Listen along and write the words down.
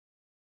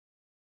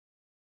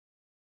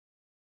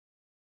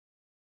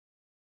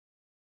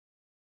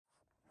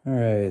All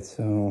right,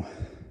 so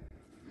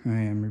I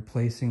am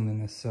replacing the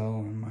nacelle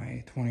on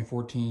my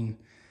 2014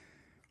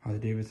 Harley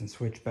Davidson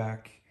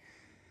Switchback.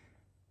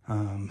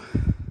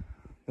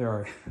 There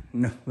are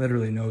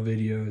literally no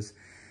videos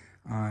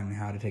on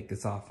how to take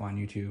this off on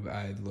YouTube.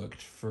 I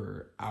looked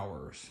for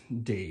hours,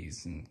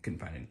 days, and couldn't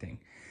find anything.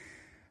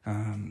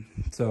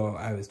 So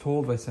I was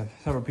told by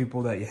several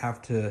people that you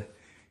have to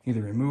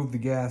either remove the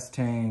gas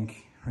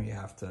tank or you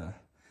have to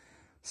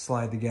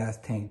slide the gas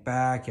tank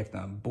back. You have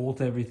to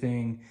unbolt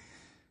everything.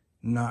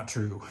 Not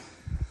true.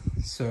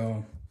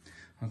 So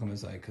I'll come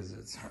inside because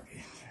it's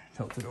already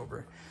tilted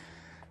over.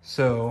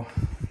 So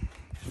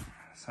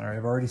sorry,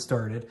 I've already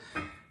started,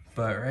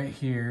 but right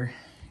here,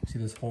 see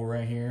this hole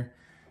right here?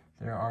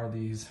 There are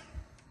these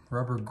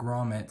rubber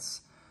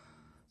grommets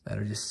that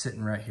are just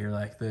sitting right here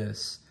like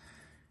this.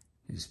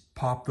 You just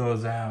pop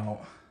those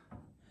out,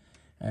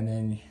 and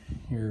then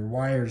your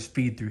wires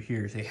feed through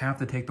here. So you have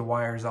to take the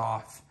wires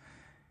off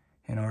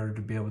in order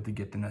to be able to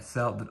get the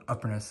nacelle, the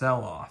upper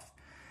nacelle off.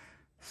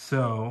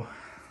 So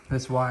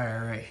this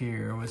wire right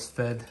here was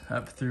fed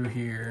up through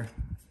here,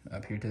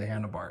 up here to the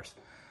handlebars.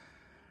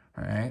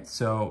 All right,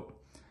 so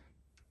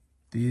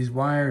these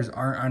wires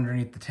aren't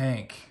underneath the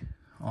tank.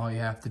 All you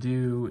have to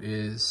do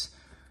is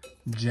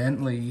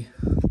gently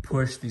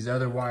push these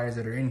other wires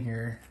that are in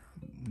here,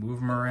 move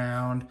them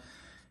around,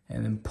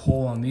 and then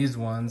pull on these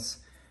ones.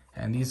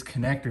 And these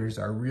connectors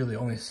are really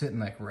only sitting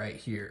like right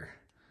here.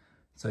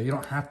 So you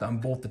don't have to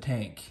unbolt the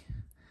tank.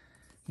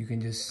 You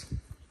can just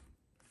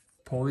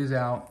pull these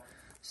out,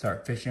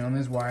 start fishing on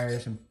these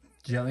wires and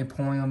gently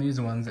pulling on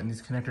these ones, and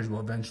these connectors will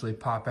eventually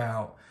pop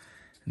out,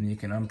 and then you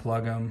can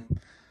unplug them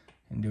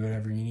and do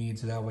whatever you need,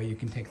 so that way you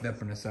can take the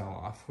upper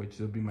nacelle off, which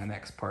will be my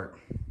next part.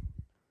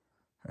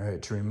 All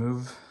right, to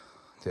remove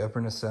the upper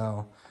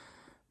nacelle,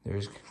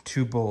 there's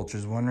two bolts.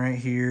 There's one right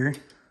here,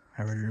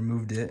 I already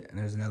removed it, and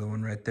there's another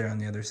one right there on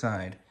the other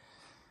side.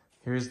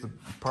 Here's the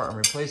part I'm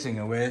replacing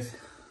it with.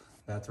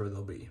 That's where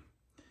they'll be.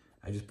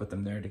 I just put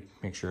them there to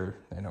make sure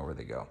I know where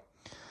they go.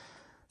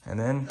 And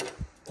then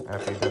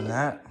after you've done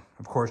that,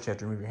 of course you have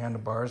to remove your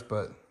handlebars,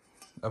 but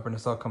the upper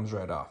nacelle comes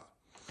right off.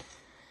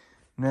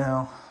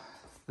 Now,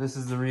 this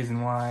is the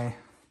reason why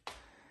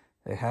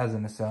it has a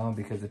nacelle,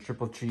 because the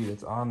triple G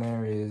that's on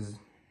there is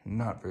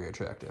not very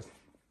attractive.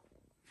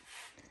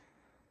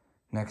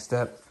 Next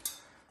step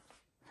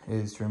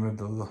is to remove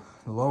the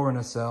lower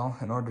nacelle.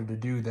 In order to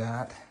do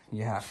that,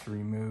 you have to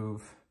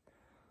remove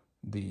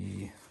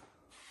the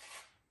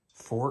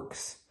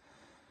forks.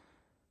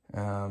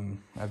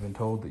 I've been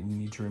told that you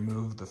need to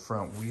remove the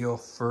front wheel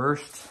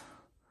first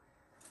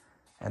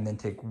and then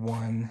take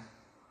one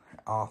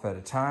off at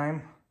a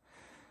time.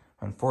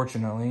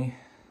 Unfortunately,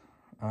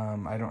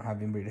 I don't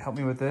have anybody to help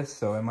me with this,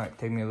 so it might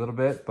take me a little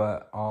bit,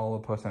 but I'll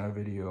post on a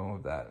video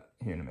of that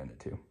here in a minute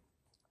too.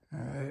 All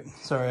right,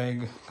 sorry, I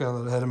got a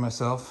little ahead of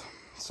myself.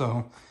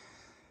 So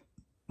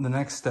the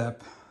next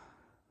step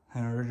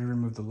in order to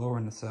remove the lower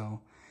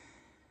nacelle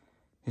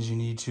is you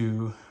need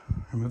to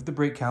remove the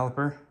brake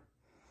caliper,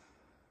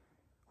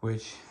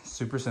 which is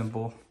super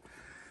simple.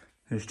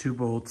 There's two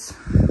bolts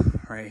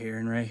right here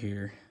and right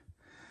here.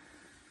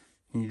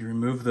 You need to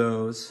remove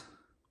those.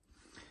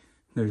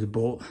 There's a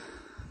bolt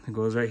that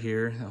goes right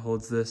here that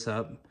holds this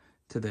up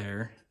to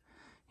there.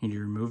 You need to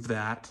remove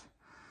that.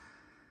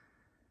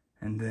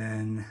 And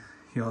then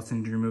you also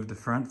need to remove the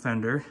front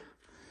fender,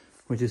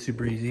 which is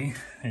super easy.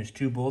 There's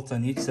two bolts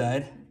on each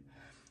side.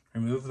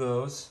 Remove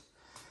those.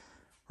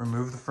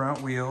 Remove the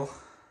front wheel.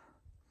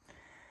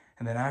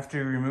 And then after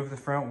you remove the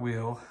front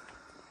wheel,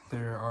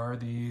 there are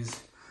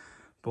these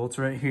bolts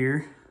right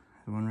here.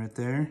 There's one right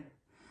there.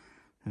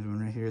 There's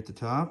one right here at the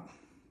top.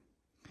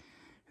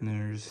 And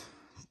there's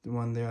the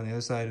one there on the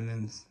other side, and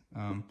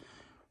then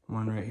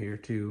one right here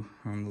too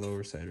on the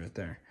lower side right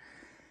there.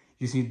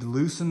 You just need to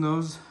loosen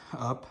those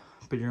up,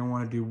 but you're gonna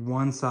wanna do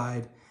one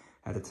side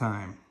at a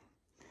time.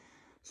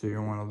 So you're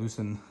gonna wanna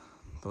loosen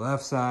the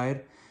left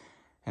side,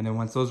 and then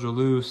once those are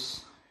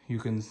loose, you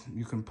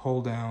can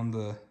pull down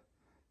the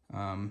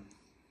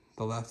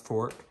left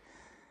fork,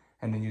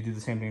 and then you do the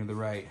same thing to the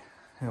right.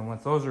 And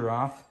once those are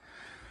off,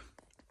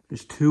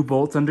 there's two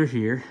bolts under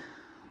here,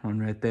 one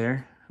right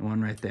there and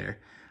one right there.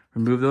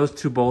 Remove those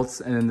two bolts,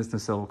 and then this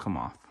nacelle will come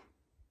off.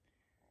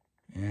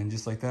 And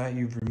just like that,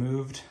 you've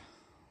removed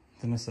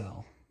the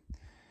nacelle.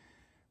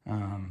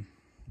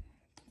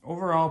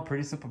 Overall,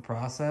 pretty simple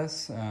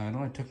process. It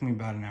only took me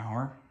about an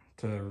hour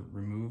to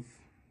remove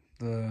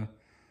the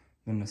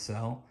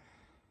nacelle.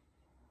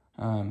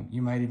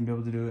 You might even be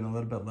able to do it in a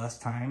little bit less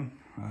time.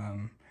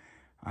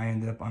 I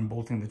ended up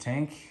unbolting the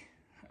tank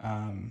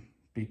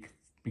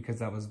because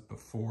that was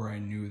before I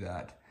knew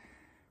that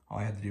all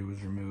I had to do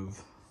was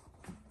remove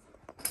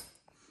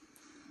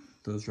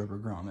those rubber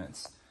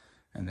grommets,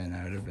 and then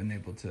I would have been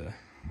able to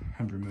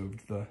have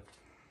removed the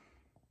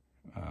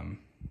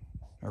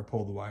or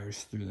pull the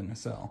wires through the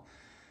nacelle.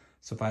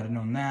 So if I'd have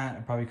known that, I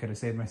probably could have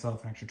saved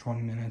myself an extra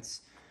 20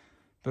 minutes.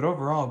 But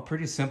overall,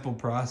 pretty simple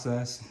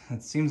process.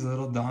 It seems a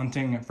little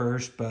daunting at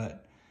first,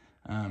 but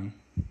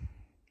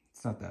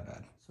it's not that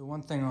bad. So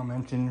one thing I'll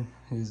mention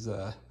is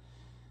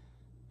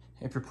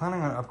if you're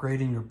planning on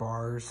upgrading your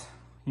bars,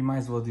 you might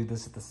as well do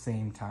this at the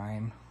same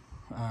time.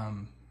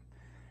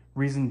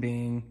 Reason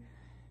being,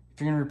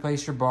 if you're gonna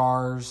replace your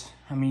bars,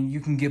 I mean, you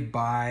can get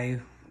by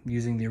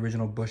using the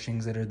original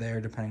bushings that are there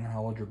depending on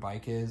how old your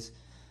bike is.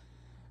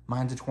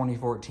 Mine's a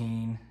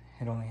 2014.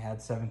 It only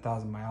had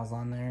 7,000 miles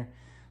on there.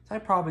 So I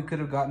probably could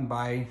have gotten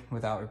by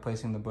without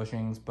replacing the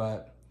bushings,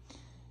 but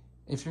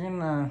if you're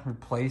gonna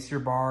replace your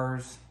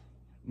bars,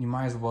 you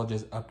might as well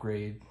just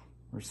upgrade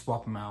or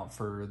swap them out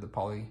for the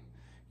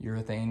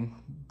polyurethane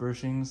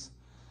bushings.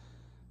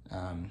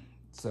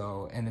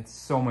 And it's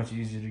so much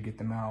easier to get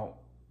them out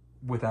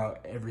without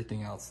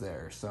everything else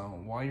there. So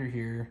while you're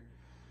here,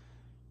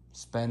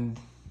 spend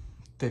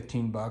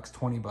 15 bucks,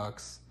 20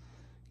 bucks,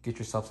 get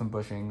yourself some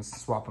bushings,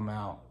 swap them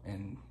out,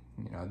 and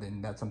you know,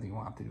 then that's something you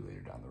won't have to do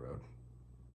later down the road.